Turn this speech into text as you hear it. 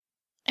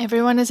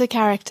Everyone is a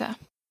character.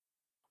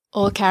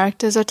 All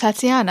characters are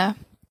Tatiana.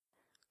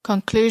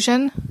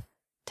 Conclusion: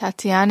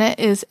 Tatiana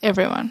is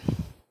everyone.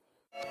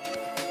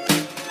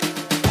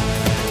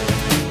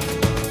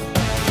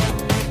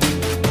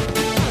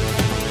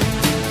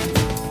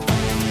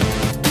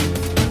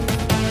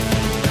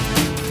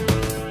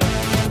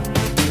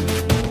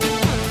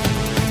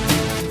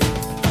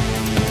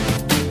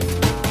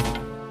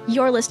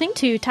 You're listening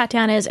to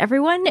Tatiana is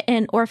Everyone,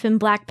 an Orphan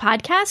Black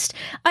podcast.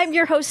 I'm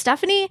your host,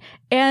 Stephanie,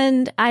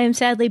 and I am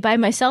sadly by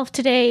myself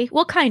today.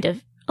 Well, kind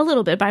of. A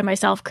little bit by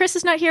myself. Chris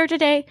is not here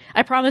today.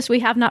 I promise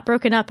we have not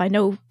broken up. I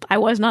know I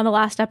wasn't on the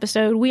last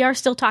episode. We are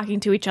still talking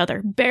to each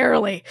other.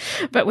 Barely.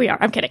 But we are.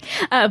 I'm kidding.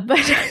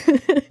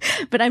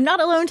 But I'm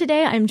not alone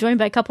today. I'm joined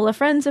by a couple of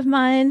friends of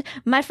mine.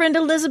 My friend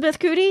Elizabeth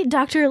Cootie,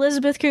 Dr.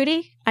 Elizabeth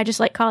Cootie. I just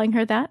like calling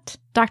her that.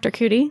 Dr.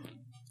 Cootie.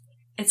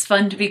 It's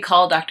fun to be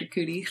called Dr.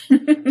 Cootie.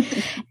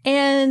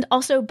 And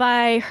also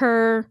by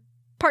her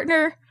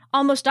partner,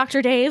 Almost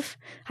Dr. Dave.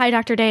 Hi,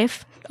 Dr.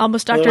 Dave.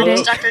 Almost Dr.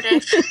 Dave. Dr.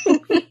 Dave.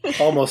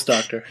 Almost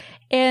Doctor.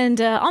 And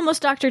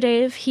Almost Dr.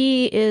 Dave,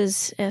 he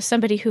is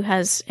somebody who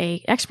has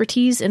a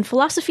expertise in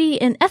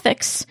philosophy and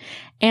ethics.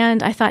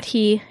 And I thought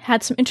he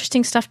had some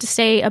interesting stuff to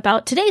say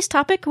about today's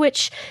topic,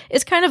 which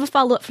is kind of a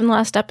follow-up from the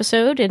last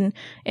episode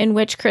in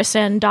which Chris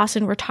and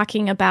Dawson were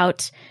talking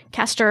about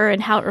Castor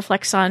and how it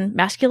reflects on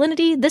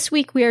masculinity. This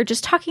week, we are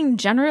just talking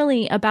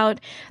generally about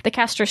the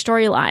Castor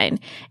storyline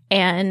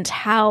and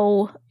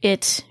how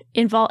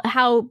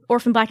how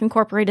Orphan Black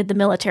incorporated the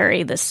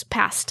military this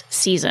past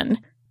season.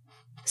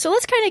 So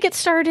let's kind of get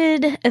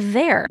started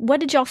there.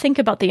 What did y'all think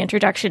about the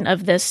introduction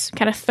of this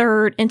kind of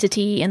third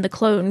entity in the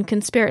clone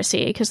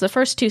conspiracy? Because the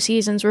first two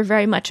seasons were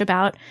very much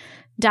about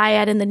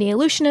Dyad and the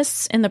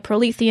Neolutionists and the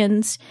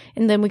Proletheans,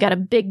 and then we got a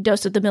big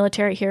dose of the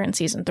military here in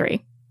season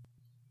 3.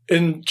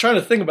 In trying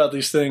to think about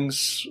these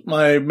things,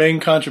 my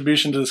main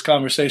contribution to this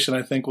conversation,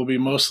 I think, will be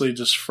mostly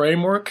just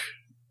framework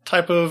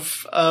type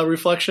of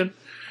reflection.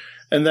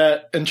 And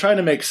that, in trying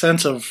to make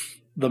sense of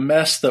the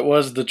mess that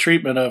was the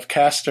treatment of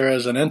Castor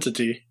as an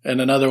entity in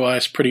an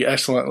otherwise pretty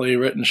excellently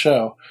written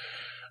show,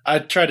 I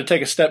tried to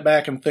take a step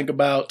back and think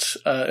about,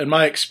 in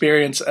my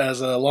experience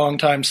as a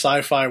longtime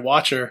sci-fi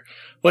watcher,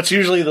 what's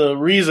usually the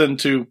reason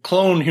to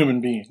clone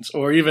human beings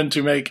or even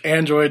to make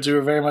androids who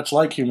are very much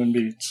like human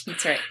beings.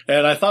 That's right.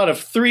 And I thought of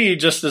 3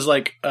 just as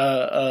like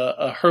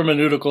a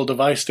hermeneutical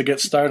device to get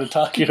started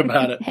talking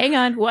about it. Hang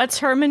on. What's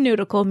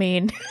hermeneutical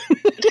mean?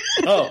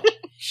 Oh,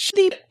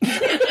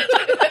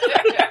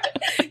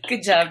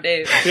 Good job,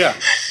 Dave. yeah.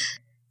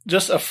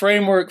 Just a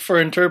framework for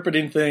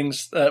interpreting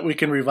things that we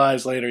can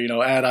revise later,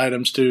 add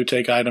items to,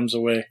 take items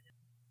away.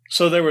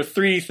 So there were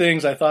 3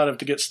 things I thought of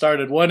to get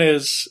started. One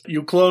is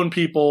you clone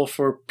people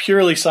for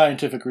purely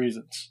scientific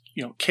reasons.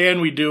 Can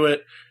we do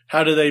it?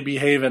 How do they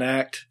behave and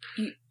act?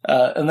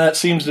 And that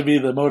seems to be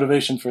the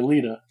motivation for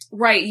Lita.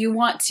 Right. You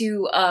want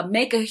to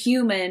make a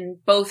human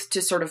both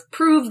to sort of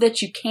prove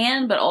that you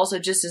can, but also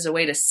just as a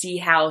way to see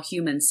how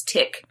humans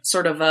tick.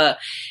 Sort of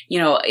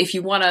if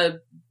you want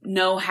to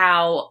know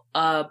how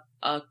a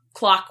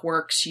clock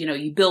works,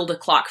 you build a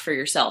clock for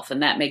yourself,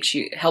 and that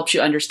helps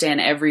you understand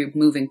every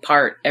moving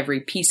part, every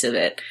piece of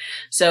it.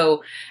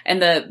 So, and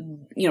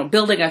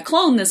building a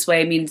clone this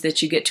way means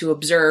that you get to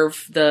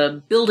observe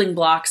the building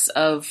blocks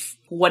of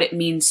what it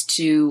means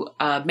to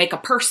make a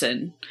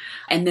person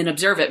and then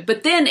observe it.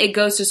 But then it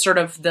goes to sort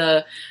of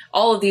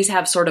all of these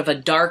have sort of a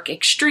dark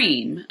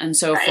extreme. And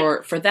so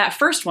right. for that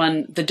first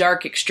one, the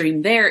dark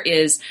extreme there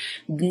is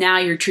now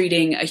you're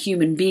treating a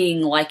human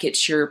being like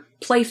it's your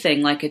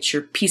plaything, like it's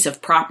your piece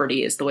of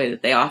property is the way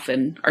that they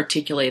often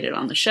articulate it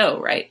on the show,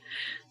 right?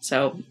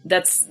 So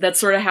that's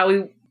sort of how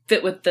we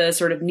fit with the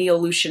sort of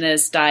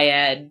Neolutionist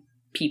dyad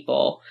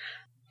people.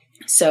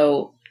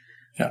 So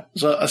yeah.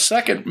 So a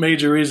second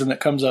major reason that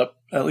comes up,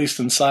 at least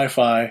in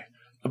sci-fi,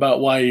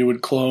 about why you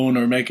would clone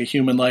or make a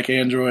human-like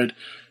android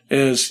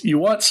is you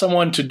want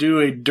someone to do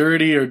a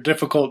dirty or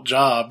difficult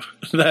job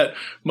that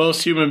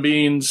most human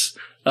beings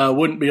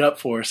wouldn't be up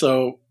for.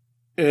 So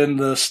in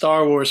the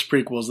Star Wars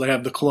prequels, they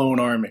have the clone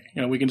army.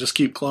 We can just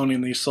keep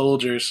cloning these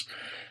soldiers,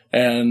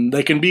 and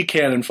they can be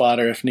cannon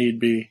fodder if need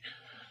be.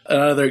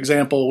 Another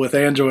example with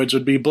androids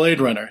would be Blade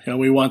Runner.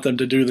 We want them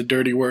to do the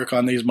dirty work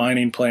on these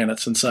mining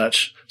planets and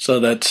such so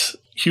that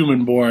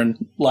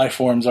human-born life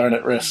forms aren't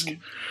at risk.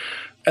 Mm-hmm.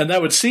 And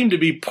that would seem to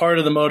be part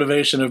of the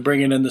motivation of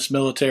bringing in this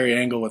military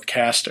angle with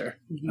Castor.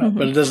 Mm-hmm.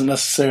 But it doesn't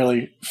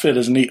necessarily fit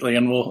as neatly,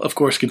 and we'll, of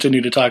course,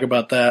 continue to talk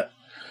about that.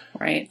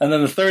 Right. And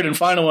then the third and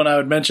final one I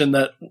would mention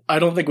that I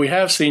don't think we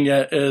have seen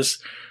yet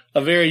is a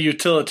very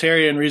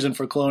utilitarian reason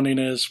for cloning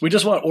is we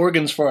just want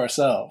organs for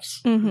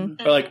ourselves.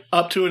 Mm-hmm. Or like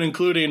up to and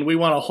including we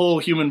want a whole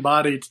human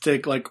body to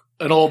take like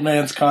an old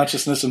man's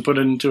consciousness and put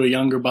it into a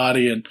younger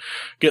body and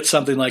get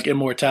something like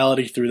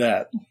immortality through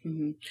that.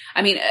 Mm-hmm.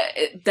 I mean,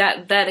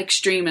 that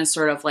extreme is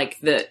sort of like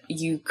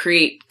you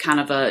create kind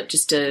of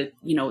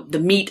the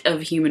meat of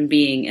a human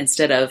being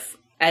instead of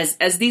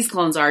as these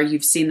clones are,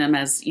 you've seen them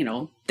as,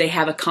 they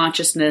have a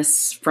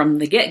consciousness from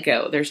the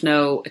get-go. There's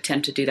no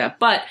attempt to do that.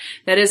 But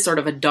that is sort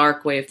of a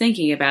dark way of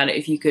thinking about it.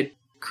 If you could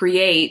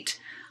create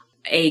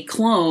a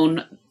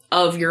clone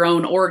of your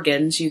own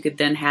organs, you could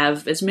then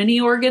have as many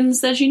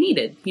organs as you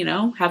needed,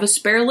 have a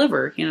spare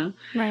liver,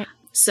 Right.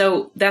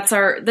 So that's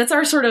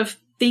our sort of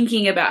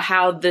thinking about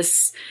how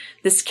this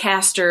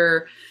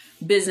Castor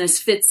business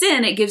fits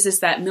in. It gives us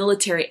that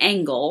military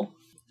angle.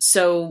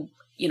 So,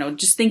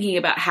 just thinking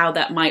about how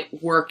that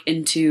might work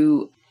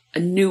into a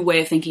new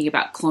way of thinking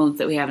about clones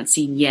that we haven't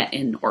seen yet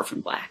in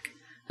Orphan Black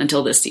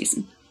until this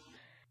season.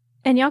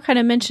 And y'all kind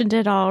of mentioned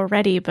it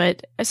already,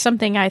 but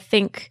something I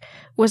think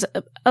was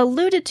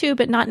alluded to,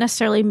 but not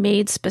necessarily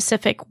made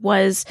specific,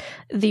 was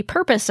the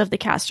purpose of the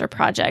Castor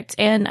project.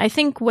 And I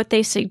think what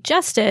they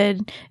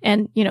suggested,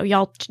 and,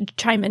 y'all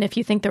chime in if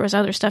you think there was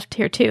other stuff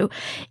here too,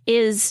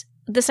 is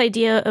this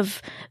idea of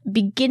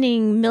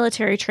beginning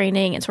military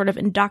training and sort of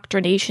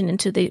indoctrination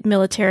into the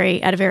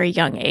military at a very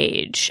young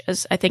age,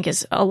 as I think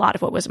is a lot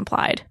of what was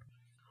implied.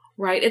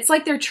 Right. It's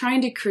like they're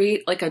trying to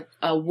create like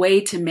a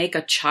way to make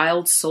a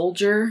child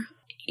soldier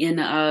in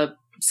a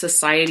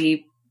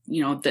society,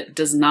 that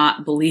does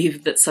not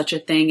believe that such a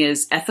thing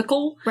is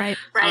ethical. Right.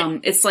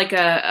 It's like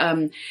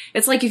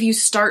it's like if you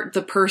start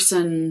the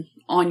person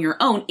on your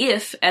own,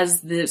 if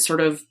as the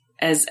sort of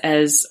as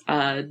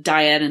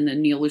Dyad and the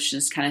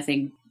Neolutionist kind of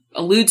thing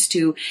alludes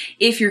to,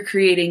 if you're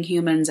creating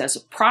humans as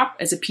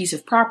a piece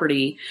of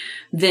property,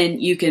 then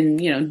you can,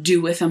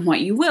 do with them what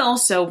you will.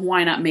 So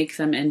why not make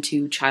them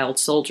into child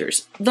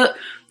soldiers? The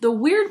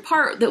weird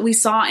part that we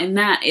saw in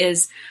that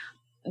is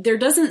there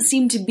doesn't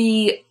seem to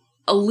be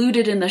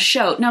alluded in the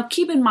show. Now,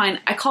 keep in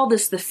mind, I call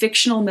this the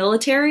fictional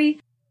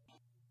military.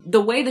 The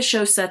way the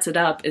show sets it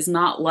up is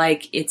not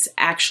like it's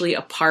actually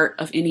a part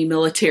of any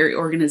military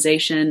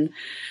organization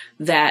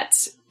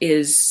that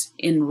is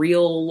in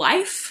real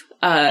life.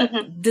 There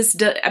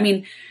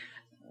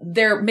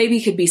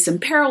maybe could be some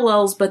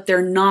parallels, but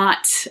they're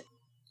not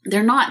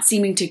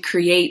seeming to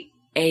create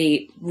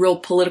a real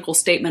political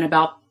statement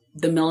about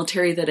the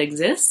military that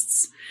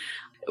exists.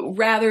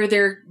 Rather,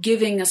 they're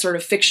giving a sort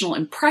of fictional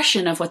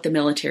impression of what the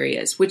military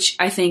is, which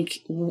I think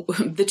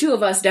the two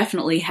of us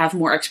definitely have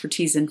more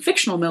expertise in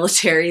fictional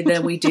military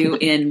than we do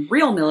in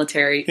real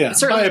military. Yeah,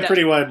 certainly by a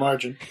pretty wide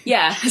margin.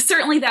 Yeah,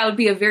 certainly that would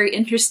be a very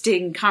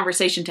interesting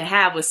conversation to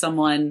have with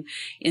someone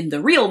in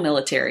the real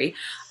military.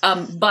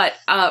 But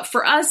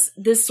for us,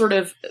 this sort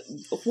of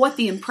what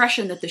the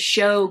impression that the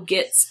show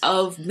gets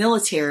of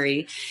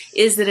military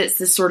is that it's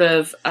this sort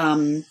of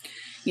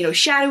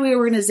shadowy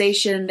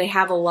organization.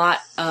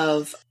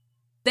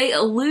 They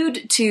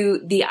allude to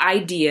the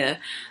idea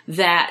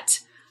that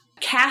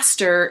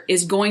Castor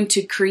is going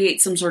to create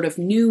some sort of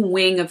new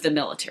wing of the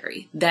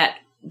military, that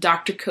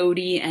Dr.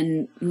 Cody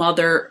and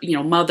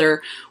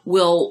Mother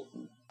will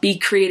be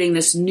creating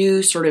this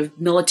new sort of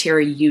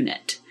military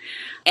unit,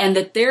 and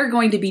that they're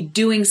going to be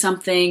doing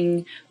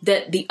something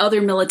that the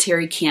other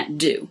military can't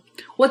do.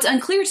 What's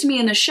unclear to me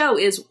in the show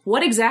is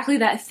what exactly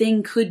that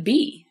thing could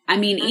be. I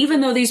mean,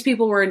 even though these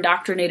people were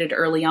indoctrinated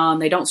early on,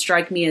 they don't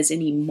strike me as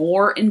any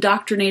more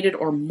indoctrinated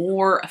or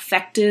more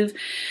effective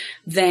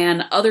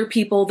than other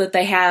people that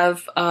they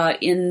have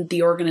in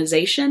the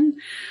organization.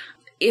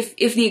 If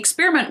the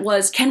experiment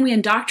was, can we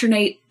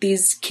indoctrinate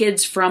these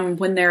kids from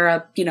when they're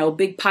a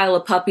big pile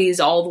of puppies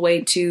all the way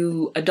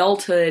to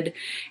adulthood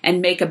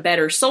and make a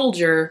better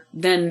soldier,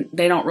 then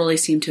they don't really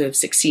seem to have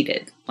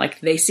succeeded. Like,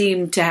 they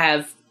seem to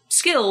have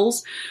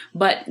skills,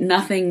 but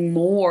nothing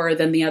more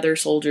than the other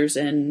soldiers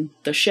in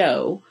the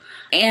show.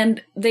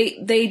 And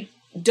they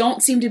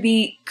don't seem to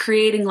be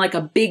creating like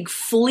a big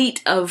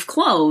fleet of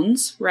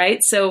clones,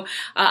 right? So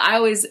I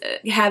always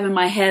have in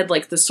my head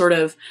like the sort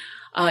of,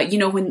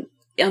 when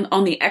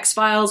on the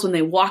X-Files, when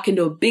they walk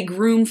into a big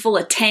room full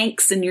of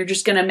tanks and you're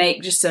just going to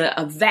make just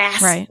a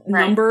vast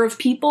number of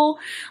people.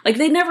 Like,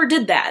 they never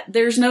did that.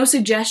 There's no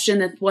suggestion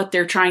that what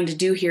they're trying to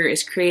do here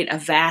is create a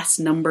vast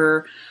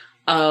number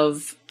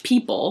of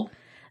people.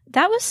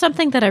 That was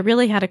something that I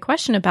really had a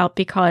question about,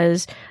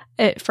 because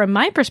from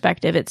my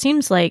perspective, it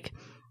seems like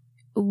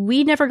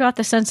we never got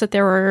the sense that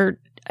there were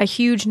a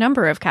huge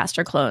number of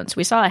Castor clones.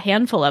 We saw a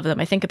handful of them,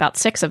 I think about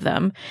 6 of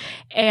them.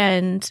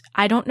 And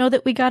I don't know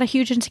that we got a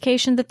huge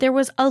indication that there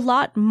was a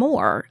lot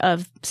more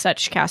of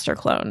such Castor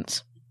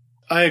clones.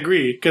 I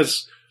agree,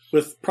 because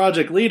with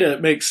Project Leda,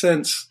 it makes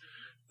sense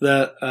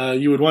that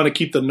you would want to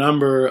keep the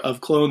number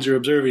of clones you're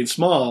observing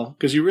small,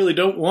 because you really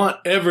don't want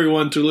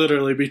everyone to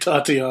literally be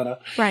Tatiana.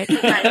 Right.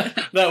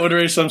 That would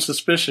raise some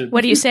suspicion.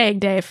 What are you saying,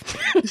 Dave?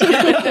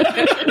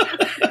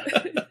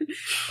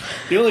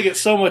 You only get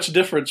so much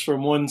difference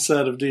from one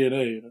set of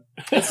DNA.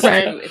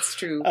 It's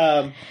true.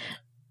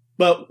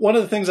 But one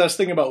of the things I was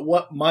thinking about,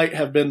 what might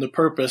have been the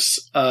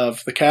purpose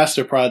of the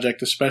Castor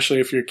project, especially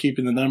if you're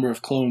keeping the number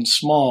of clones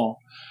small,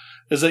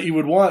 is that you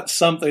would want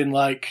something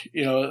like,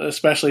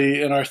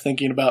 especially in our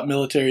thinking about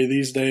military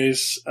these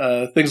days,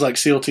 things like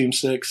SEAL Team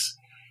 6.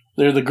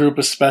 They're the group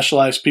of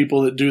specialized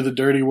people that do the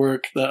dirty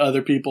work that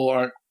other people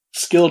aren't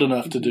skilled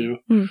enough to do.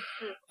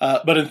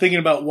 But in thinking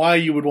about why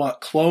you would want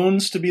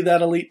clones to be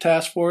that elite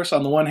task force,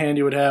 on the one hand,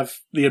 you would have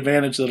the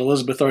advantage that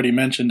Elizabeth already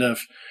mentioned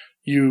of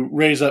you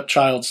raise up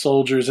child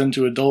soldiers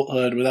into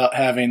adulthood without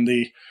having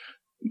the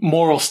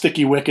moral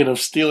sticky wicket of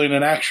stealing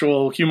an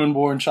actual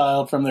human-born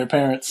child from their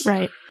parents.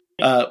 Right.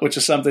 Which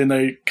is something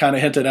they kind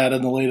of hinted at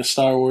in the latest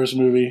Star Wars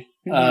movie.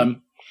 Mm-hmm.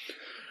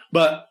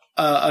 But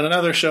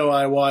another show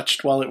I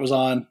watched while it was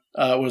on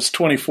was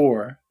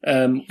 24.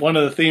 And one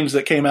of the themes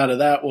that came out of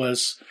that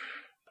was,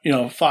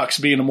 Fox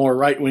being a more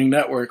right-wing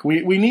network.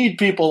 We need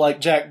people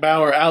like Jack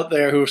Bauer out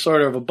there who are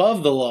sort of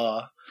above the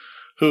law,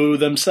 who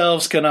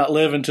themselves cannot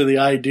live into the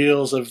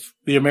ideals of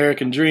the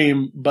American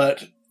dream,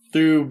 but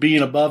through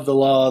being above the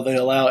law, they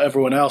allow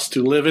everyone else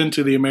to live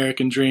into the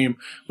American dream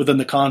within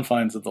the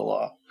confines of the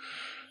law.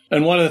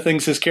 And one of the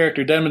things his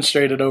character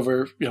demonstrated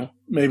over,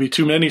 maybe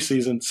too many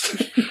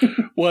seasons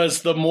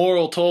was the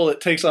moral toll it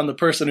takes on the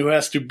person who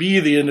has to be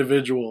the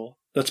individual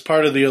that's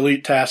part of the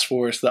elite task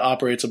force that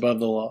operates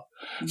above the law.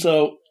 Mm-hmm.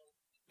 So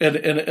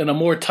in a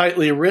more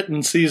tightly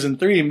written season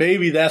 3,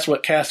 maybe that's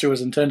what Castor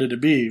was intended to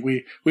be.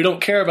 We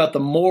don't care about the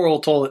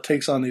moral toll it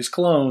takes on these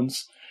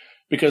clones,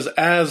 because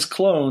as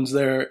clones,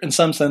 they're in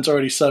some sense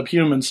already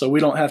subhuman, so we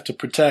don't have to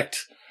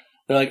protect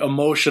their like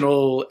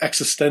emotional,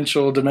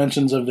 existential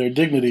dimensions of their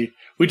dignity.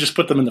 We just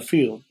put them in the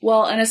field.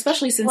 Well, and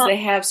especially since they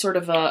have sort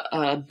of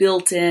a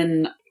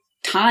built-in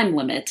time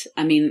limit.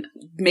 I mean,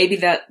 maybe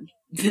that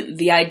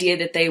the idea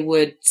that they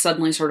would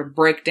suddenly sort of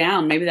break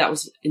down, maybe that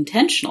was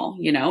intentional.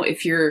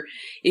 If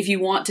you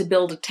want to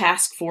build a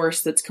task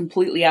force that's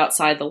completely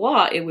outside the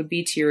law, it would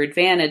be to your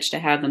advantage to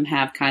have them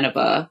have kind of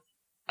a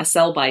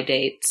sell-by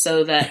date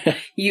so that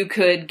you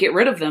could get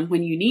rid of them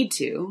when you need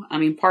to. I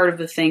mean, part of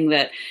the thing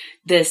that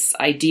this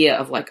idea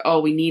of like, oh,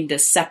 we need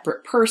this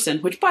separate person,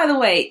 which by the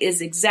way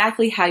is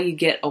exactly how you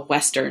get a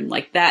Western.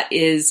 Like that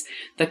is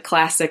the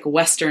classic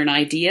Western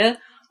idea.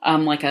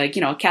 Like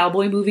a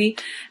cowboy movie,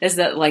 is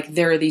that like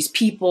there are these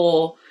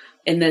people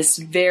in this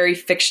very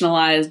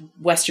fictionalized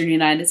Western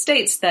United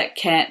States that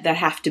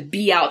have to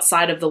be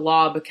outside of the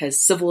law because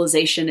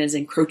civilization is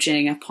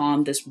encroaching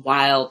upon this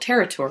wild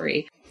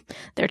territory.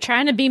 They're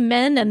trying to be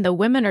men and the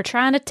women are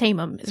trying to tame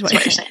them, is what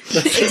you're saying.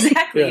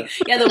 Exactly.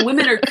 Yeah, the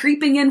women are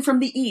creeping in from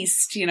the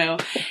east,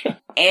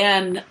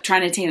 and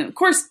trying to tame them. Of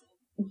course,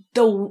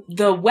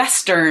 the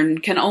Western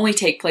can only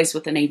take place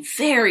within a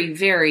very,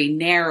 very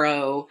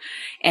narrow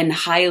and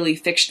highly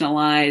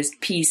fictionalized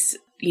piece,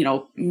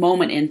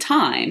 moment in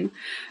time,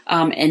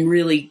 and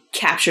really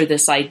capture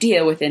this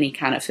idea with any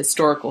kind of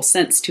historical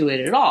sense to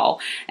it at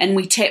all. And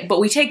we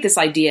take this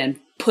idea and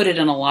put it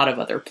in a lot of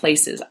other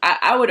places.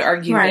 I would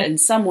argue that in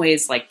some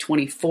ways, like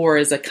 24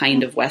 is a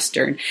kind of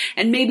Western,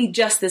 and maybe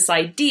just this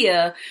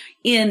idea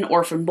in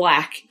Orphan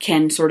Black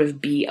can sort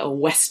of be a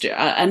Western,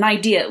 an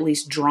idea at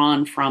least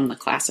drawn from the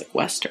classic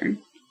Western.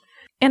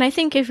 And I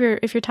think if you're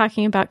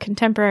talking about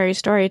contemporary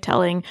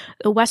storytelling,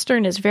 the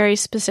Western is very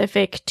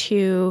specific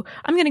to,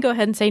 I'm going to go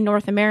ahead and say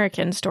North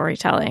American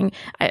storytelling,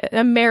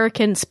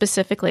 American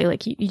specifically,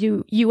 like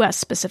U.S.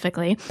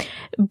 specifically.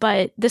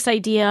 But this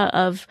idea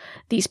of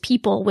these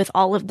people with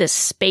all of this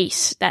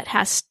space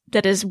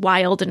that is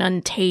wild and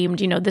untamed,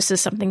 this is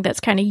something that's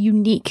kind of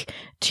unique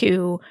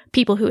to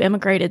people who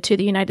immigrated to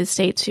the United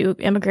States, who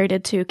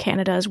immigrated to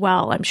Canada as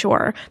well, I'm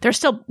sure. There's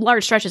still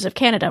large stretches of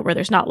Canada where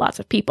there's not lots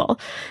of people.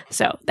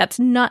 So that's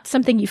not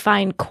something you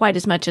find quite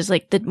as much as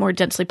like the more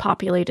densely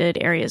populated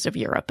areas of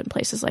Europe and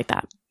places like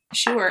that.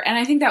 Sure. And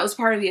I think that was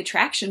part of the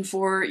attraction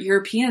for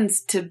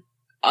Europeans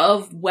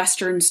of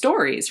Western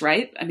stories,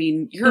 right? I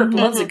mean, Europe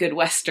loves a good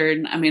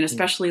Western. I mean,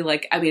 especially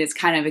it's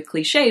kind of a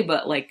cliche,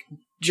 but like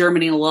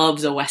Germany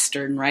loves a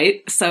Western,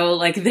 right? So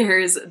like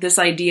there's this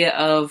idea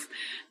of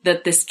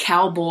that this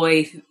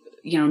cowboy,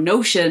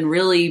 notion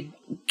really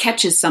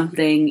catches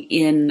something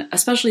in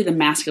especially the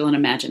masculine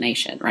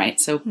imagination, right?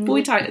 So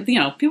people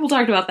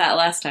talked about that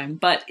last time,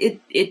 but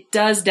it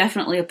does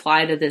definitely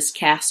apply to this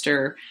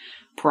Castor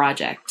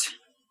project.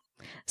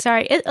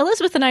 Sorry,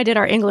 Elizabeth and I did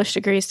our English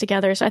degrees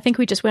together, so I think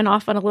we just went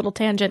off on a little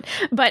tangent,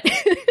 but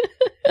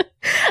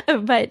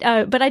but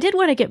I did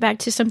want to get back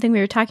to something we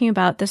were talking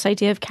about, this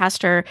idea of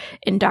Castor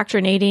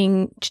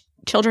indoctrinating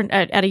children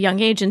at a young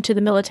age into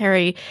the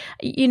military.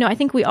 I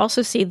think we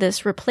also see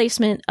this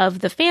replacement of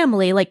the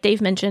family. Like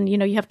Dave mentioned,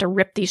 you have to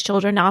rip these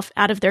children off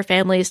out of their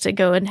families to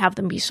go and have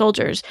them be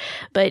soldiers.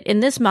 But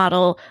in this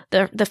model,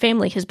 the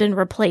family has been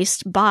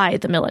replaced by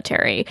the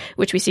military,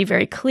 which we see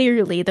very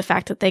clearly, the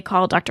fact that they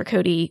call Dr.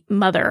 Cody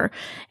mother.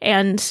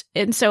 And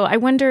so I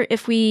wonder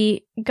if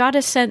we got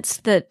a sense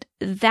that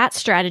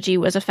strategy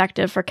was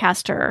effective for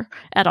Castor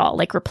at all,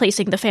 like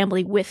replacing the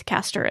family with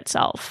Castor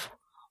itself.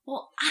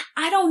 Well,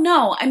 I don't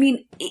know. I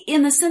mean,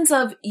 in the sense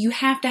of you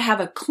have to have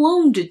a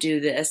clone to do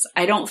this,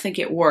 I don't think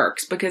it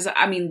works because,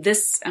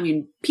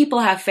 people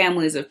have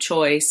families of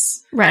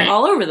choice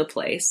all over the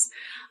place.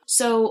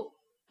 So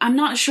I'm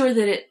not sure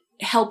that it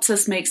helps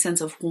us make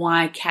sense of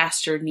why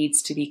Castor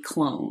needs to be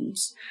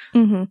clones.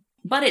 Mm-hmm.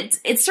 But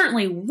it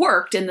certainly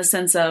worked in the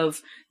sense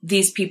of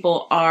these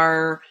people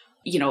are,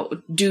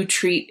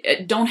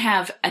 don't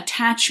have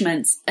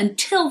attachments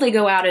until they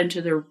go out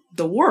into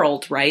the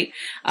world, right?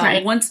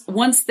 Right.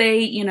 Once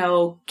they,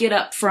 get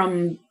up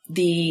from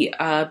the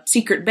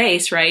secret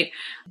base, right,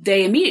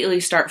 they immediately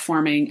start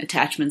forming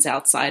attachments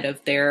outside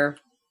of their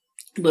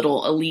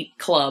little elite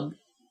club.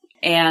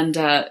 And,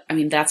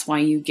 that's why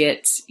you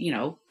get,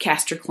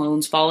 Castor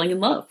clones falling in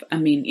love.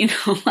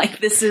 Like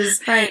this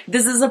is, Right.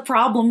 this is a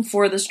problem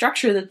for the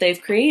structure that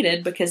they've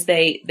created because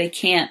they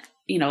can't,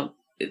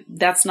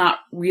 that's not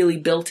really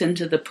built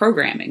into the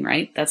programming,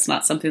 right? That's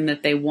not something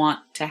that they want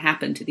to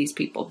happen to these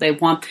people.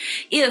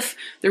 If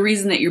the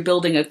reason that you're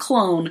building a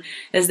clone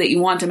is that you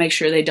want to make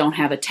sure they don't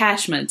have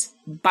attachments,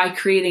 by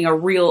creating a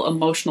real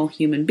emotional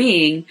human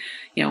being,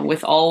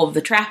 with all of the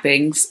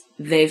trappings,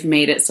 they've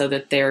made it so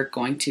that they're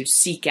going to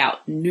seek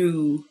out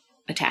new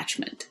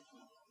attachment.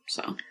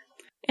 So.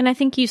 And I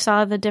think you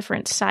saw the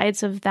different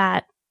sides of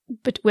that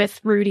but with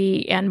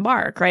Rudy and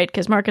Mark, right?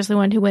 Because Mark is the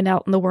one who went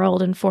out in the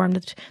world and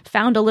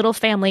found a little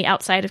family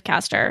outside of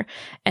Castor.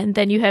 And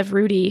then you have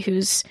Rudy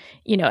who's,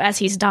 as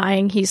he's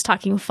dying, he's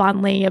talking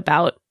fondly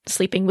about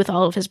sleeping with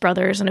all of his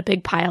brothers in a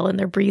big pile and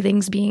their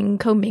breathings being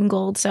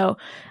commingled. So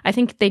I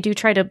think they do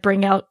try to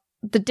bring out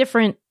the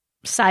different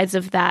sides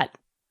of that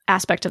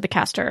aspect of the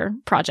Castor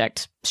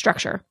project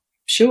structure.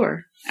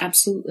 Sure,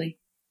 absolutely.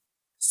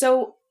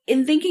 So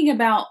in thinking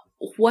about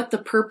what the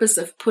purpose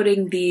of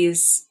putting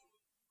these,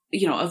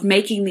 of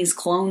making these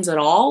clones at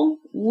all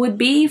would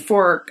be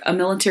for a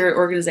military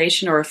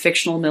organization or a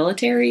fictional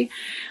military,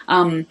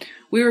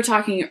 we were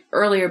talking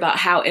earlier about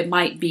how it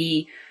might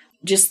be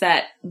just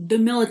that the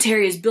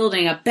military is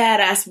building a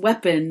badass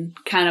weapon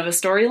kind of a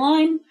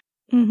storyline.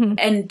 Mm-hmm.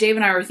 And Dave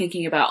and I were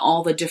thinking about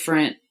all the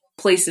different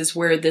places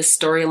where this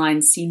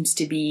storyline seems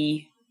to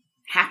be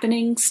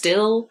happening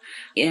still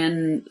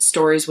in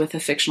stories with a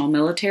fictional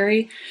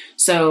military.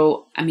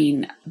 So,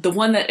 the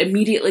one that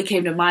immediately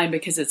came to mind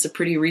because it's a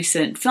pretty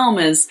recent film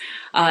is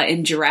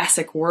in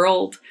Jurassic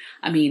World.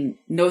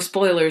 No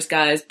spoilers,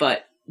 guys,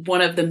 but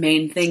one of the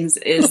main things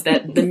is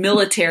that the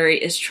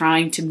military is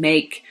trying to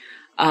make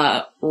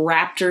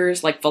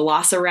raptors, like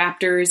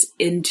velociraptors,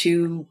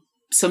 into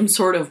some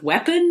sort of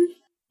weapon.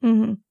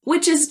 Mm-hmm.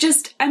 Which is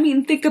just,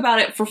 think about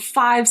it for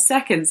 5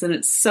 seconds and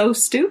it's so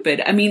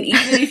stupid. Even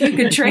if you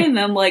could train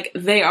them, like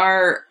they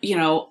are,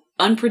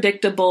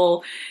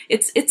 unpredictable.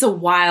 It's a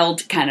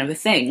wild kind of a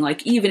thing.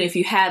 Like even if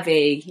you have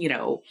a,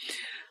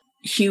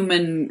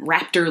 human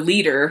raptor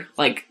leader,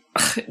 like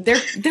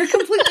they're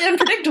completely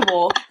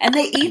unpredictable and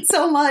they eat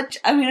so much.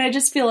 I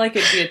just feel like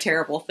it'd be a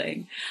terrible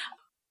thing.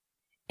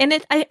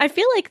 And I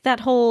feel like that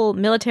whole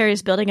military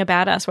is building a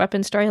badass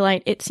weapon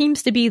storyline, it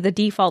seems to be the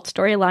default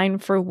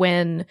storyline for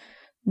when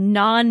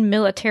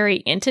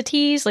non-military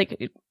entities,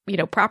 like,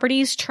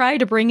 properties try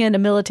to bring in a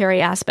military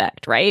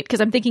aspect, right?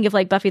 Because I'm thinking of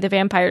like Buffy the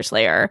Vampire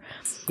Slayer.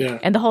 Yeah.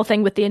 And the whole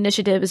thing with the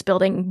initiative is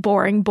building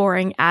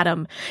boring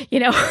Adam.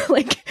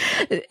 Like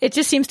it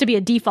just seems to be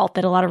a default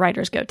that a lot of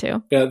writers go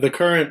to. Yeah, the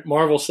current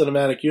Marvel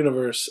Cinematic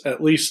Universe,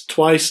 at least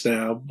twice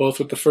now, both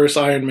with the first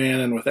Iron Man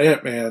and with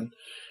Ant-Man,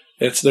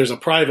 there's a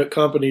private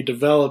company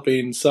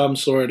developing some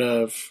sort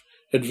of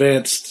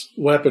advanced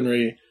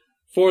weaponry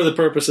for the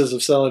purposes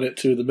of selling it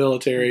to the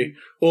military,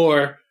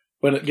 or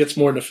when it gets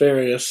more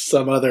nefarious,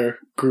 some other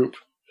group.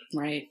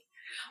 Right.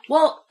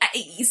 Well,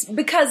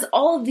 because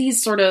all of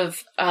these sort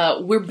of,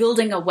 we're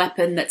building a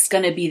weapon that's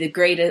going to be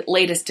the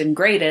latest and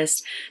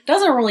greatest,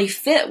 doesn't really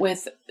fit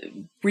with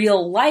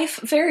real life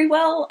very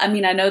well. I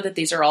know that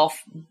these are all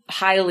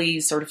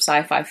highly sort of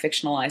sci-fi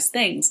fictionalized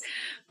things,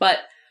 but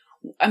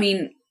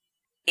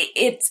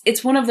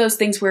it's one of those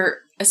things where,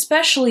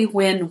 especially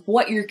when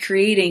what you're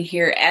creating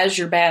here as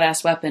your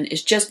badass weapon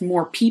is just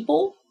more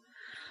people,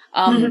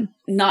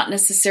 not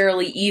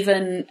necessarily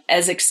even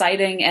as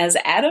exciting as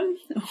Adam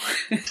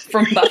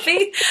from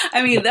Buffy.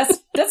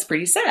 That's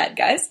pretty sad,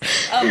 guys.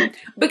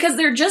 Because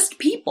they're just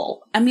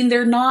people.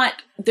 They're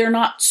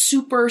not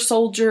super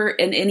soldier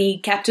in any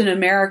Captain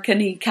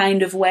American-y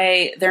kind of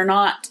way. They're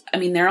not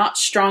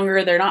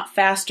stronger. They're not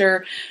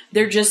faster.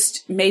 They're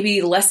just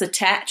maybe less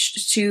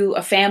attached to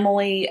a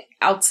family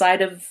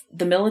outside of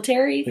the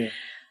military. Yeah.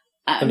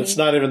 And it's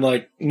not even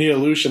like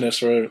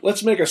Neolutionists where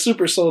let's make a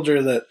super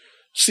soldier that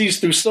sees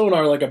through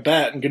sonar like a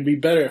bat and can be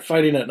better at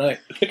fighting at night.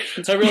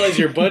 I realize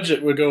your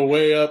budget would go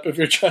way up if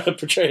you're trying to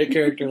portray a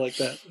character like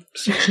that.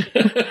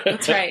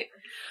 That's right.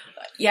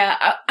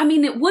 Yeah,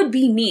 it would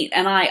be neat,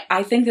 and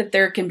I think that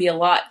there can be a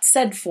lot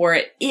said for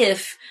it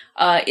if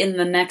in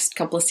the next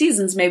couple of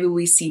seasons maybe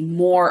we see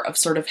more of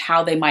sort of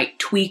how they might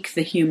tweak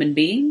the human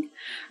being.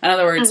 In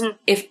other words,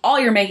 if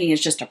all you're making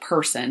is just a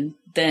person,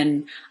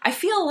 then I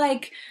feel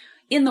like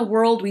in the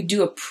world, we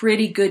do a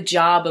pretty good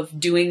job of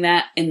doing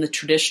that in the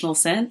traditional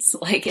sense,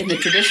 like in the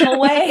traditional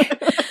way.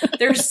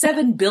 There's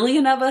 7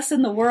 billion of us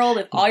in the world.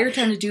 If all you're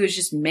trying to do is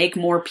just make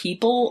more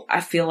people, I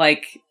feel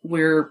like we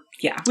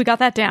got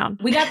that down.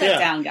 We got that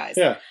down, guys.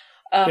 Yeah.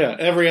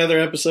 Every other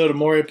episode of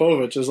Maury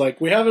Povich is like,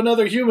 we have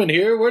another human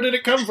here. Where did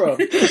it come from?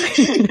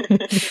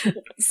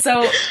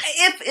 So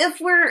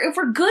if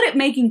we're good at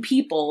making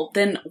people,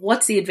 then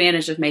what's the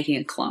advantage of making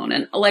a clone?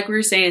 And like we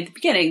were saying at the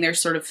beginning,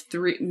 there's sort of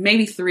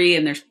maybe three,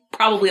 and there's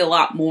probably a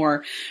lot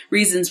more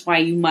reasons why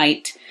you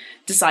might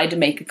decide to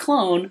make a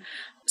clone.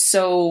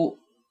 So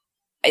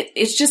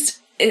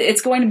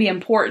it's going to be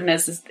important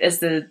as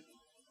the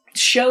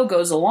show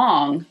goes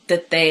along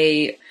that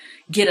they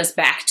get us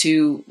back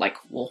to like,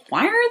 well,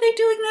 why are they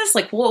doing this?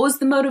 Like, what was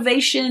the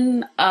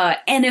motivation?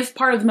 And if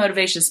part of the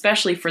motivation,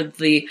 especially for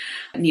the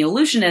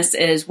Neolutionists,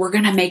 is we're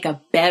going to make a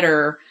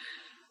better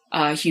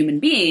human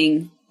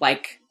being,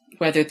 like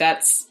whether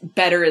that's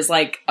better is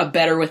like a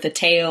better with a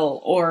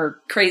tail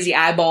or crazy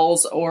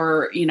eyeballs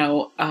or,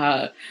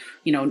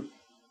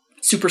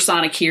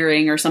 supersonic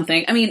hearing or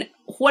something. I mean,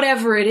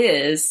 whatever it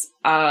is,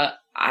 I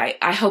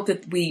hope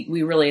that we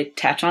really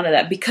attach onto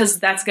that, because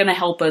that's going to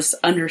help us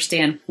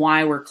understand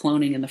why we're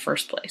cloning in the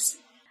first place.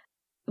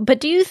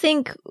 But do you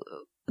think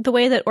the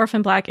way that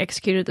Orphan Black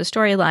executed the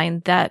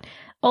storyline, that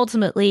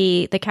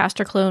ultimately the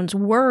Castor clones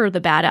were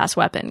the badass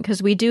weapon?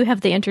 Because we do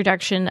have the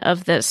introduction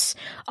of this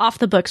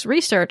off-the-books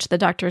research that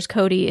Dr.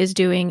 Cody is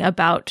doing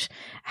about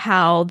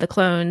how the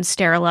clones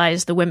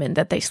sterilize the women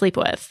that they sleep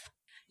with.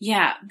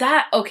 Yeah,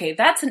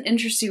 that's an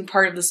interesting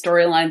part of the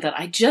storyline that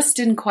I just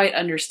didn't quite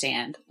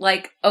understand.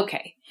 Like,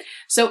 okay,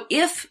 so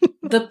if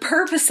the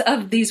purpose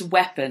of these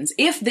weapons,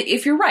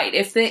 if you're right,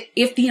 if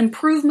the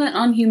improvement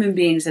on human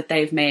beings that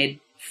they've made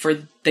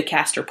for the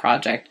Castor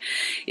project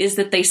is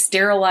that they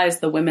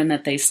sterilize the women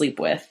that they sleep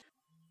with,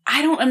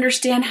 I don't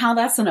understand how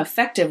that's an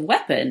effective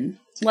weapon.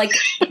 Like,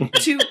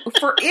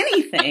 for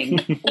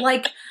anything.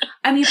 Like,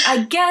 I mean,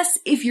 I guess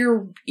if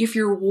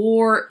your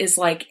war is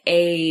like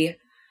a,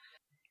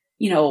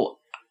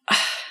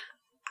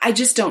 I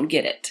just don't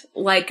get it.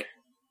 Like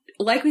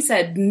we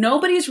said,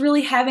 nobody's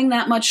really having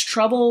that much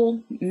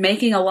trouble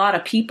making a lot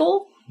of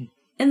people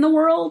in the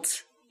world.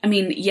 I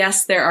mean,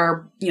 yes, there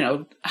are,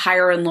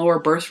 higher and lower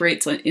birth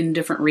rates in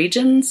different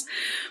regions,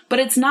 but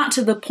it's not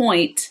to the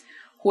point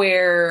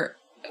where,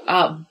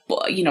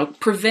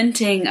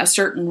 preventing a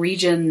certain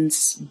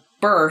region's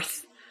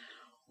birth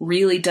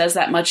really does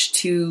that much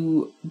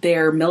to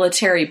their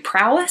military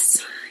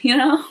prowess,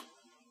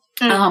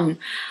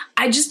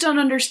 I just don't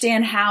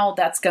understand how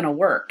that's going to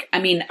work. I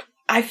mean,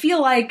 I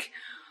feel like,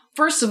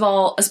 first of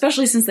all,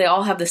 especially since they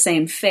all have the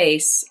same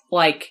face,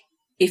 like,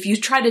 if you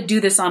try to do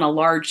this on a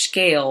large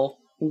scale,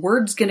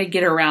 word's going to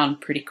get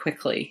around pretty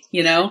quickly,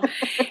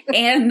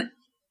 And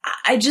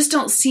I just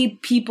don't see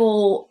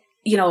people,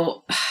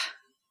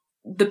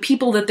 the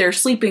people that they're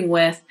sleeping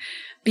with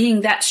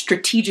being that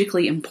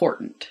strategically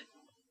important,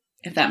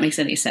 if that makes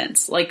any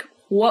sense. Like,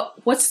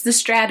 what's the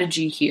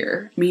strategy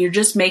here? I mean, you're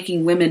just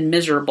making women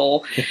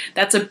miserable.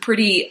 That's a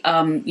pretty,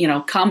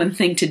 common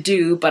thing to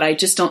do, but I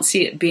just don't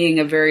see it being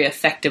a very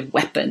effective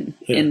weapon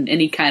in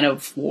any kind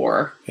of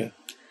war. Yeah.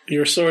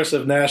 Your source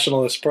of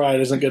nationalist pride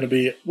isn't going to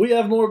be, we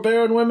have more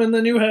barren women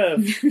than you have.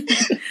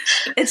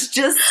 It's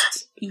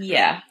just,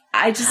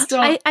 I just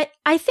don't.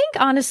 I think,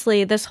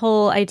 honestly, this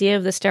whole idea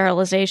of the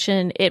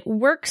sterilization, it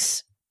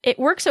works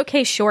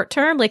okay short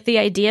term. Like, the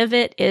idea of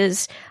it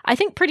is, I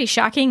think, pretty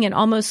shocking and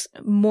almost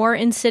more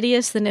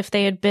insidious than if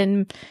they had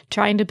been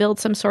trying to build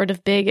some sort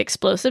of big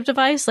explosive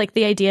device. Like,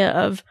 the idea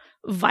of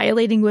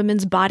violating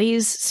women's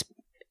bodies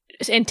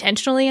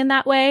intentionally in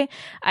that way,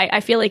 I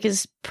feel like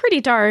is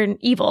pretty darn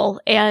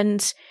evil,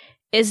 and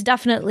is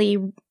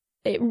definitely,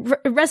 it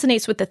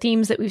resonates with the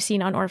themes that we've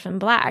seen on Orphan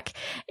Black.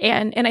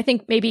 And I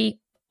think maybe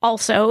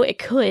also it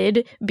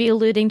could be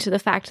alluding to the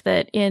fact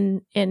that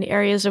in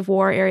areas of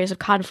war, areas of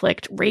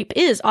conflict, rape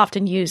is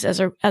often used as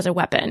a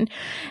weapon.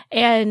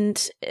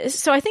 And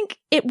so I think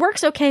it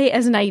works okay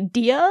as an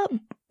idea,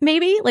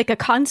 maybe like a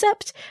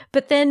concept,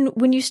 but then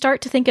when you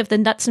start to think of the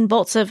nuts and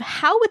bolts of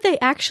how would they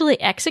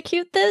actually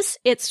execute this,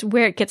 it's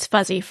where it gets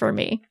fuzzy for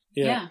me.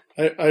 Yeah.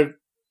 I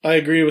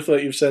agree with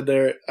what you've said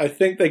there. I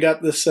think they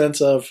got this sense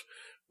of,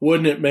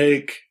 wouldn't it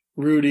make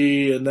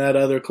Rudy and that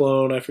other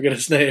clone, I forget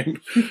his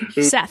name.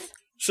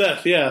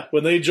 Seth, yeah.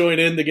 When they join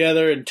in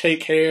together and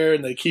take hair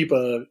and they keep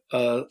a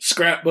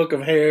scrapbook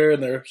of hair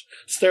and they're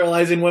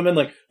sterilizing women,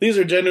 like, these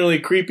are genuinely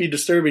creepy,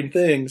 disturbing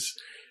things.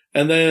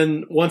 And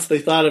then once they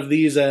thought of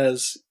these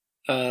as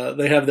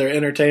they have their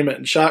entertainment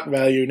and shock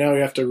value, now we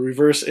have to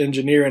reverse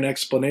engineer an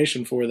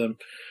explanation for them.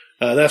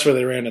 That's where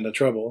they ran into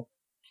trouble.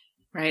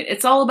 Right.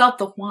 It's all about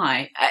the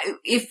why.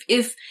 If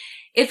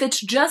it's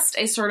just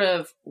a sort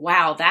of,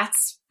 wow,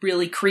 that's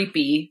really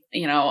creepy,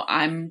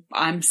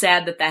 I'm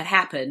sad that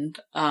happened,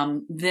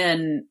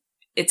 then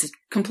it's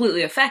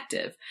completely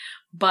effective.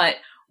 But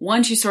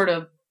once you sort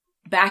of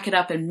back it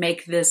up and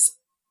make this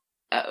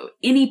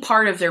any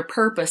part of their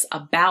purpose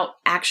about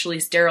actually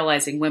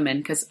sterilizing women,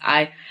 because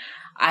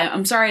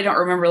I'm sorry I don't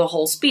remember the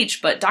whole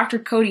speech, but Dr.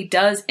 Cody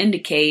does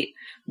indicate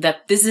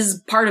that this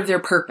is part of their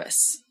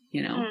purpose,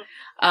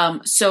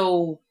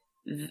 so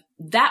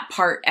that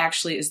part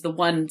actually is the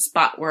one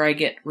spot where I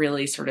get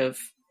really sort of,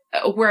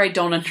 where I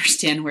don't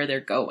understand where they're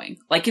going.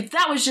 Like, if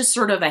that was just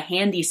sort of a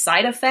handy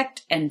side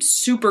effect and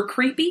super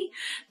creepy,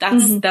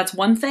 that's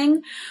one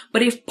thing.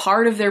 But if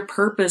part of their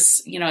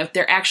purpose, if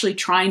they're actually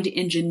trying to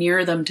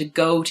engineer them to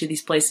go to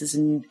these places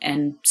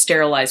and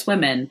sterilize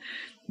women,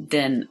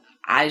 then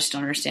I just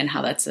don't understand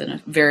how that's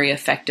a very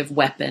effective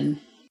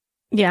weapon.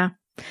 Yeah.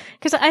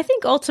 Because I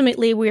think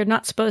ultimately we're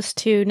not supposed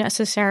to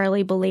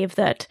necessarily believe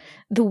that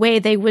the way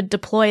they would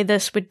deploy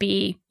this would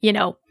be,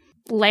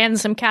 land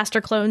some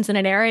Castor clones in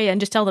an area and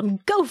just tell them,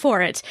 go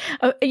for it.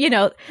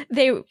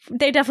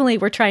 They definitely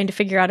were trying to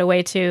figure out a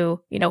way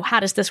to, how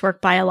does this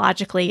work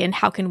biologically and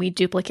how can we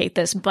duplicate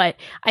this? But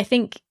I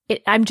think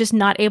I'm just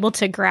not able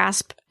to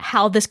grasp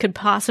how this could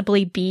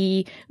possibly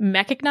be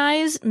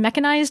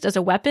mechanized as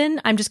a weapon.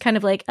 I'm just kind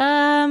of like,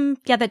 yeah,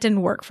 that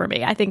didn't work for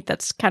me. I think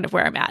that's kind of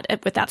where I'm at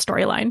with that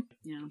storyline.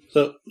 Yeah.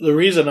 So the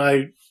reason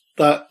I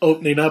thought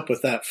opening up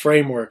with that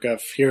framework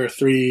of here are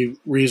 3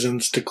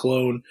 reasons to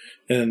clone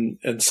in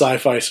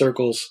sci-fi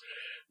circles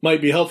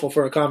might be helpful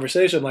for a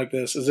conversation like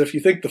this is if you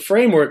think the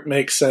framework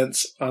makes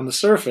sense on the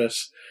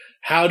surface,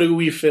 how do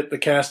we fit the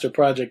Castor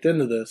project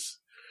into this?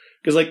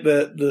 Because like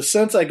the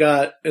sense I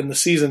got in the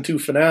season 2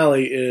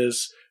 finale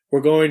is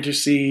we're going to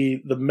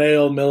see the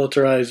male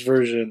militarized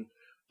version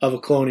of a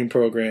cloning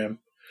program.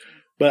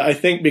 But I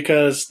think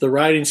because the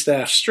writing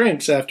staff's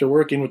strengths after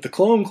working with the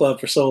Clone Club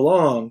for so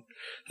long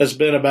has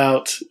been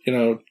about,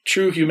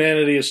 true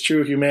humanity is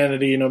true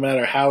humanity no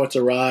matter how it's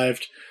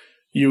arrived.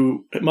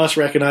 You must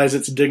recognize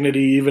its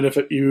dignity even if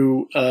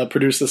you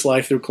produce this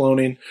life through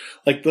cloning.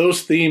 Like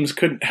those themes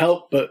couldn't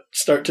help but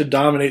start to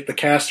dominate the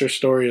Castor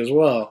story as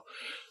well.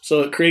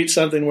 So it creates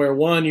something where,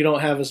 one, you don't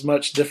have as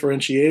much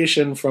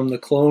differentiation from the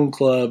Clone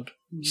Club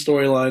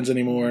storylines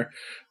anymore.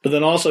 But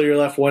then also you're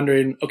left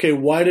wondering, okay,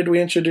 why did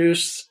we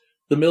introduce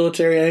the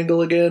military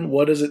angle again?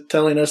 What is it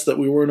telling us that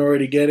we weren't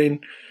already getting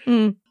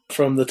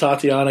from the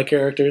Tatiana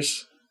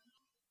characters?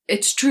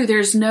 It's true.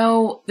 There's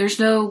no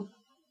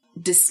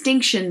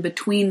distinction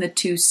between the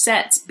 2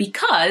 sets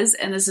because,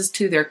 and this is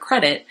to their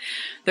credit,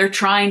 they're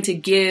trying to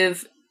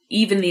give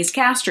even these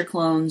Castor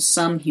clones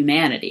some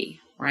humanity.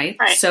 Right?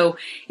 So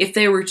if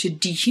they were to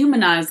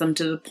dehumanize them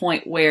to the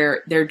point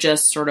where they're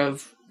just sort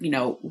of,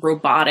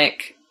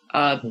 robotic,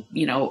 again,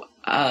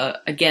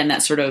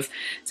 that sort of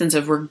sense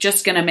of we're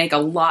just going to make a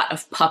lot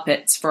of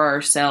puppets for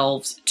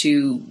ourselves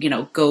to,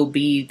 go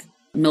be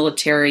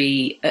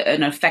military,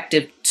 an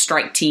effective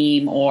strike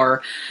team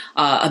or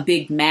a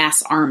big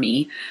mass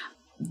army,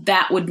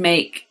 that would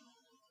make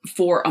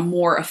for a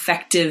more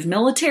effective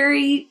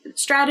military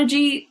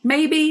strategy,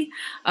 maybe.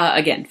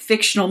 Again,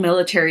 fictional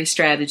military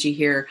strategy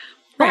here.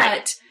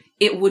 But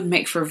it would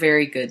make for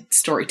very good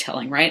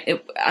storytelling, right? In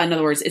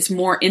other words, it's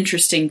more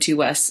interesting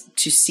to us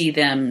to see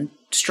them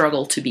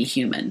struggle to be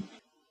human.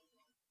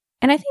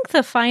 And I think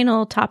the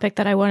final topic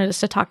that I wanted us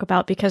to talk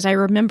about, because I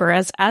remember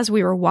as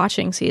we were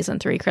watching season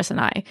 3, Chris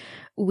and I,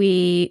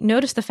 we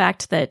noticed the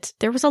fact that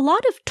there was a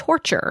lot of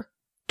torture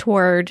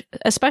toward,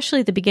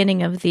 especially the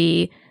beginning of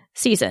the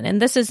season.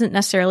 And this isn't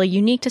necessarily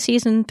unique to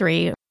season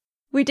 3.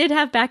 We did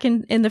have back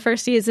in the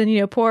first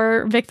season,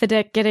 poor Vic the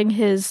Dick getting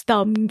his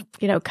thumb,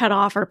 cut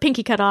off or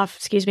pinky cut off,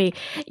 excuse me.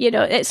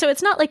 So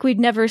it's not like we'd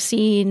never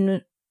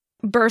seen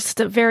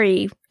bursts of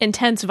very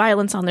intense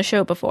violence on the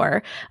show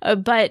before.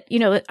 But,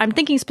 I'm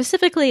thinking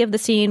specifically of the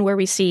scene where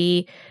we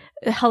see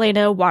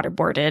Helena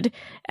waterboarded.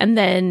 And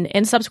then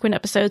in subsequent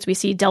episodes, we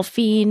see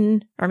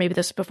Delphine, or maybe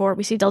this was before,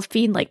 we see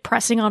Delphine like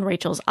pressing on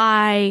Rachel's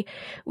eye.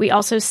 We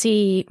also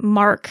see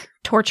Mark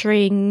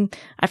torturing,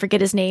 I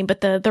forget his name,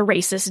 but the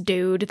racist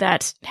dude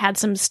that had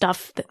some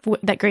stuff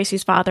that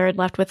Gracie's father had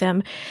left with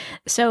him.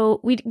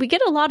 So we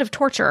get a lot of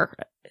torture,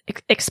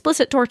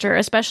 explicit torture,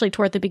 especially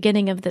toward the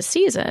beginning of the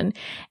season.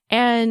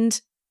 And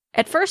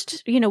at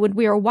first, when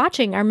we were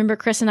watching, I remember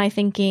Chris and I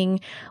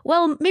thinking,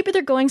 well, maybe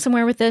they're going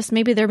somewhere with this.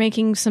 Maybe they're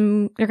going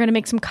to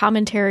make some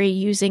commentary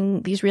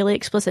using these really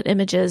explicit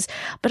images,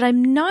 but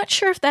I'm not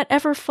sure if that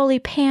ever fully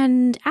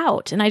panned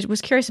out. And I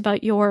was curious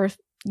about your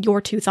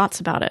 2 thoughts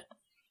about it.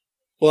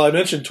 Well, I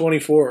mentioned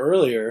 24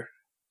 earlier,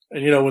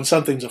 and when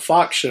something's a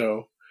Fox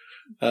show,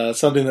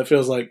 something that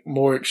feels like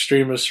more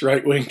extremist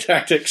right-wing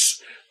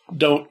tactics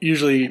don't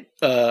usually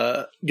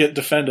get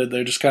defended.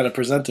 They're just kind of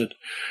presented.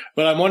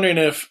 But I'm wondering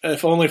if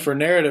only for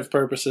narrative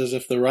purposes,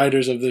 if the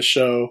writers of this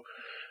show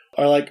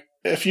are like,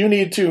 if you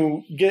need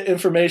to get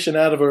information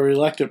out of a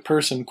reluctant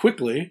person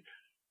quickly,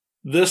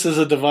 this is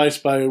a device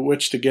by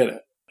which to get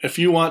it. If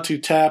you want to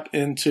tap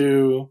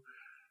into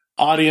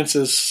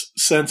audiences'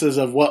 senses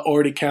of what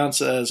already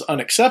counts as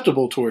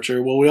unacceptable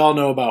torture, well, we all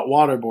know about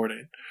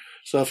waterboarding.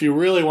 So if you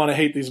really want to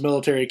hate these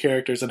military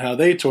characters and how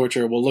they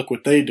torture, well, look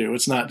what they do.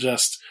 It's not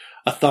just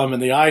a thumb in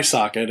the eye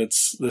socket.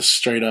 It's this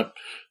straight up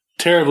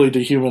terribly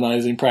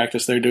dehumanizing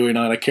practice they're doing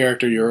on a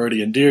character you're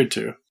already endeared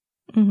to.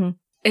 Mm-hmm.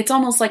 It's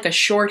almost like a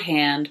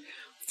shorthand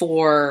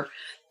for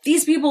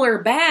these people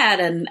are bad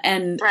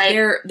and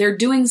right. they're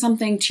doing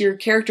something to your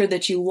character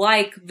that you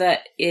like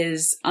that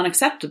is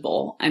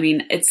unacceptable. I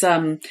mean, it's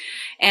and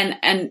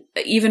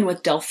even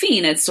with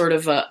Delphine, it's sort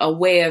of a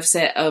way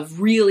of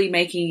really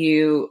making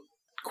you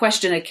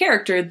question a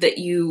character that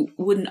you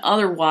wouldn't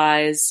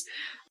otherwise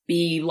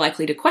be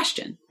likely to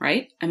question,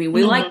 right? I mean,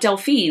 we like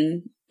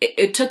Delphine.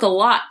 It took a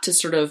lot to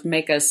sort of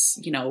make us,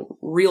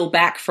 reel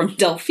back from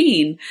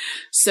Delphine.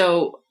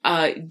 So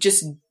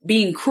just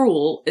being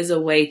cruel is a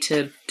way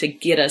to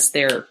get us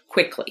there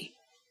quickly.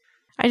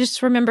 I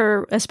just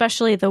remember,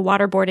 especially the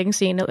waterboarding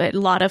scene, a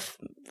lot of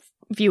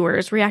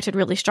viewers reacted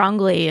really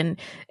strongly and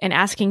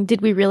asking,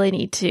 did we really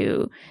need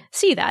to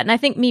see that? And I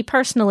think me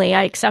personally,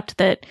 I accept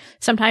that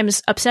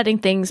sometimes upsetting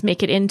things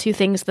make it into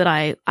things that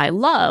I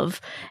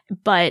love,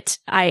 but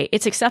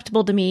it's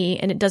acceptable to me,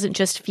 and it doesn't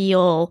just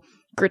feel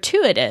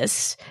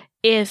gratuitous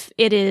if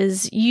it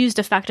is used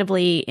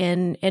effectively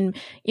in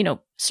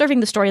serving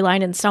the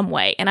storyline in some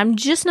way. And I'm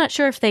just not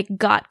sure if they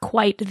got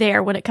quite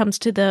there when it comes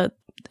to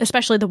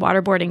especially the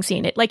waterboarding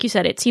scene. Like you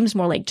said, it seems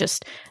more like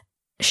just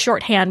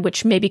shorthand,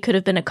 which maybe could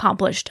have been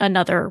accomplished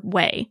another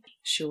way.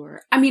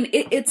 Sure. I mean,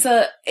 it's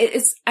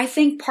I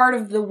think part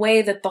of the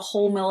way that the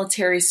whole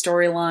military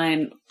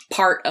storyline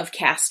part of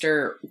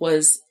Castor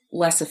was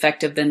less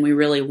effective than we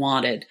really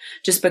wanted,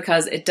 just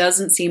because it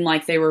doesn't seem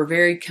like they were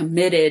very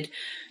committed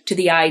to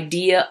the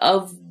idea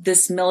of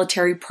this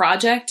military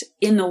project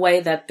in the way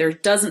that there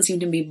doesn't seem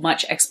to be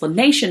much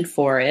explanation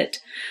for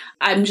it.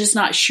 I'm just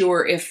not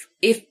sure if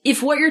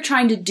what you're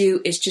trying to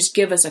do is just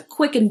give us a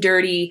quick and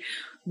dirty,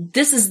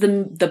 this is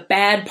the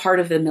bad part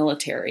of the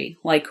military,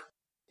 like,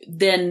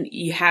 then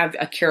you have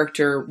a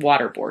character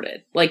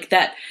waterboarded like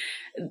that.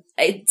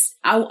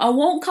 I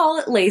won't call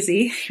it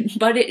lazy,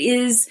 but it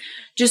is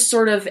just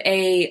sort of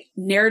a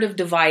narrative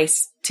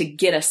device to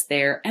get us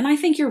there. And I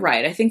think you're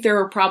right. I think there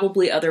are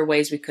probably other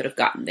ways we could have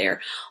gotten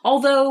there.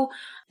 Although,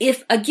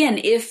 if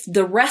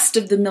the rest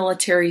of the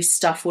military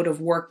stuff would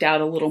have worked out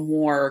a little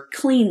more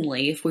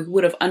cleanly, if we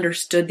would have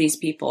understood these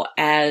people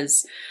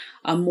as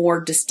a more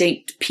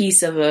distinct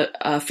piece of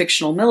a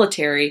fictional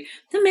military,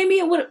 then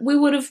maybe we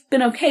would have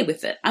been okay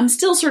with it. I'm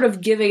still sort of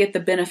giving it the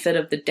benefit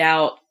of the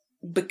doubt,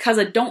 because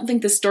I don't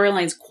think the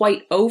storyline's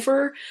quite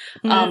over.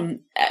 Mm-hmm.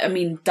 I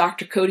mean,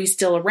 Dr. Cody's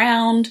still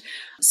around,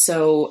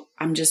 so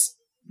I'm just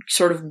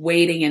sort of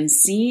waiting and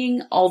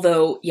seeing.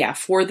 Although, yeah,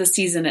 for the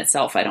season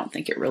itself, I don't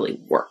think it really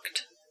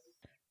worked.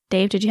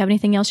 Dave, did you have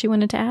anything else you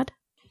wanted to add?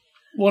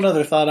 One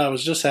other thought I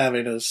was just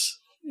having is,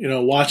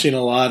 watching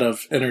a lot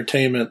of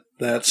entertainment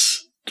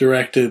that's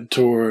directed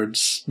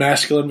towards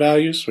masculine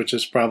values, which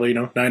is probably,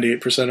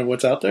 98% of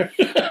what's out there.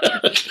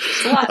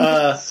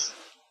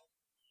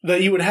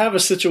 That you would have a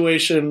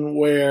situation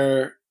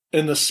where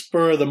in the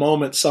spur of the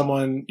moment,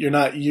 you're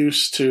not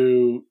used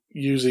to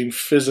using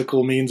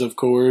physical means of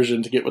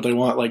coercion to get what they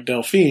want, like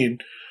Delphine.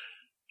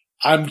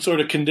 I'm sort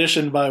of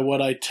conditioned by what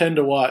I tend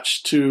to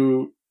watch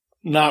to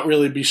not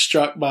really be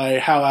struck by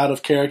how out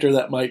of character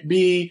that might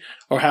be,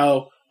 or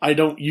how I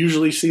don't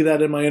usually see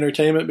that in my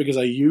entertainment, because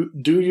I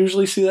do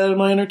usually see that in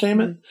my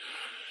entertainment.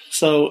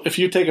 So if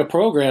you take a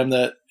program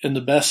that, in the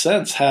best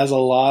sense, has a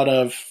lot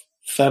of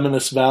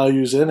feminist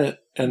values in it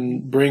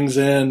and brings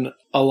in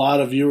a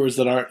lot of viewers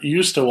that aren't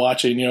used to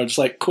watching, just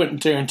like Quentin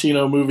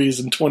Tarantino movies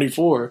in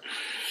 24,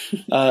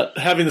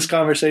 having this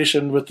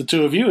conversation with the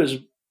two of you is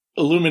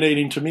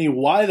illuminating to me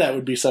why that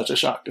would be such a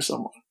shock to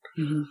someone.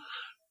 Mm-hmm.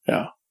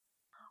 Yeah.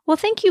 Well,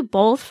 thank you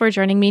both for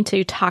joining me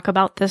to talk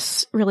about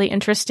this really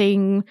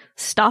interesting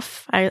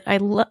stuff. I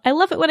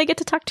love it when I get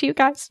to talk to you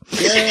guys.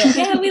 Yeah,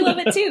 yeah, we love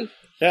it too.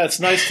 Yeah,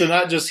 it's nice to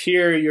not just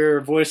hear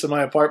your voice in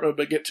my apartment,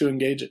 but get to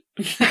engage it.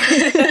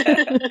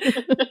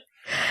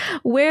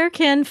 Where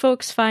can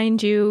folks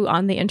find you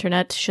on the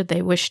internet, should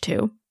they wish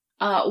to?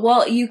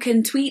 Well, you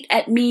can tweet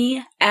at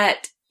me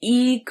at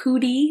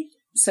ecoody,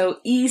 so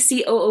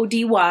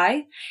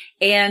ECOODY.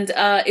 And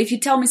if you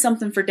tell me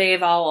something for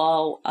Dave,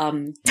 I'll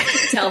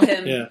tell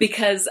him,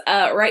 because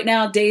right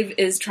now Dave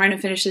is trying to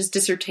finish his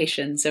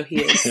dissertation, so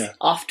he is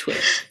off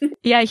Twitter.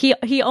 Yeah,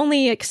 he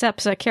only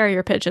accepts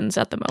carrier pigeons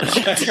at the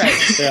moment. That's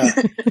right. Yeah,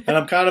 and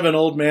I'm kind of an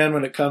old man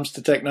when it comes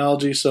to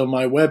technology, so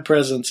my web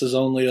presence is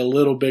only a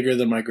little bigger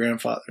than my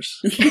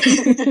grandfather's.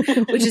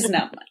 Which is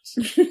not much.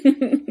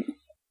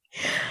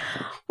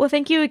 Well,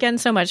 thank you again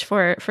so much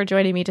for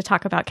joining me to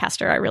talk about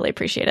Castor. I really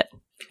appreciate it.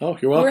 Oh,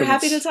 you're welcome. We're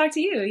happy to talk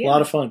to you. Yeah. A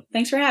lot of fun.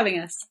 Thanks for having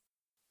us.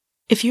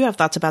 If you have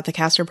thoughts about the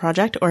Castor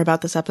project or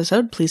about this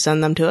episode, please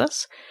send them to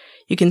us.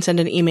 You can send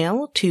an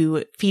email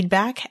to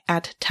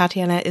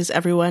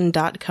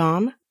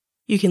feedback@tatianaiseveryone.com.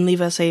 You can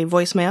leave us a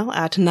voicemail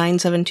at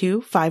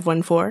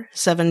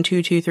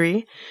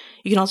 972-514-7223.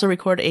 You can also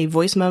record a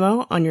voice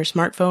memo on your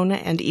smartphone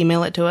and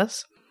email it to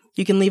us.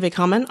 You can leave a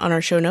comment on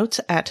our show notes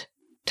at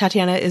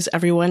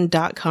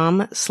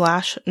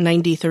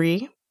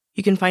tatianaiseveryone.com/93.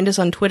 You can find us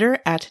on Twitter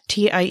at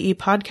TIE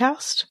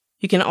Podcast.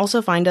 You can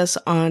also find us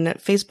on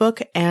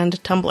Facebook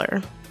and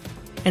Tumblr.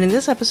 And in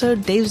this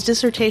episode, Dave's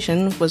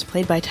dissertation was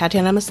played by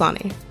Tatiana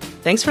Maslany.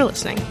 Thanks for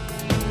listening.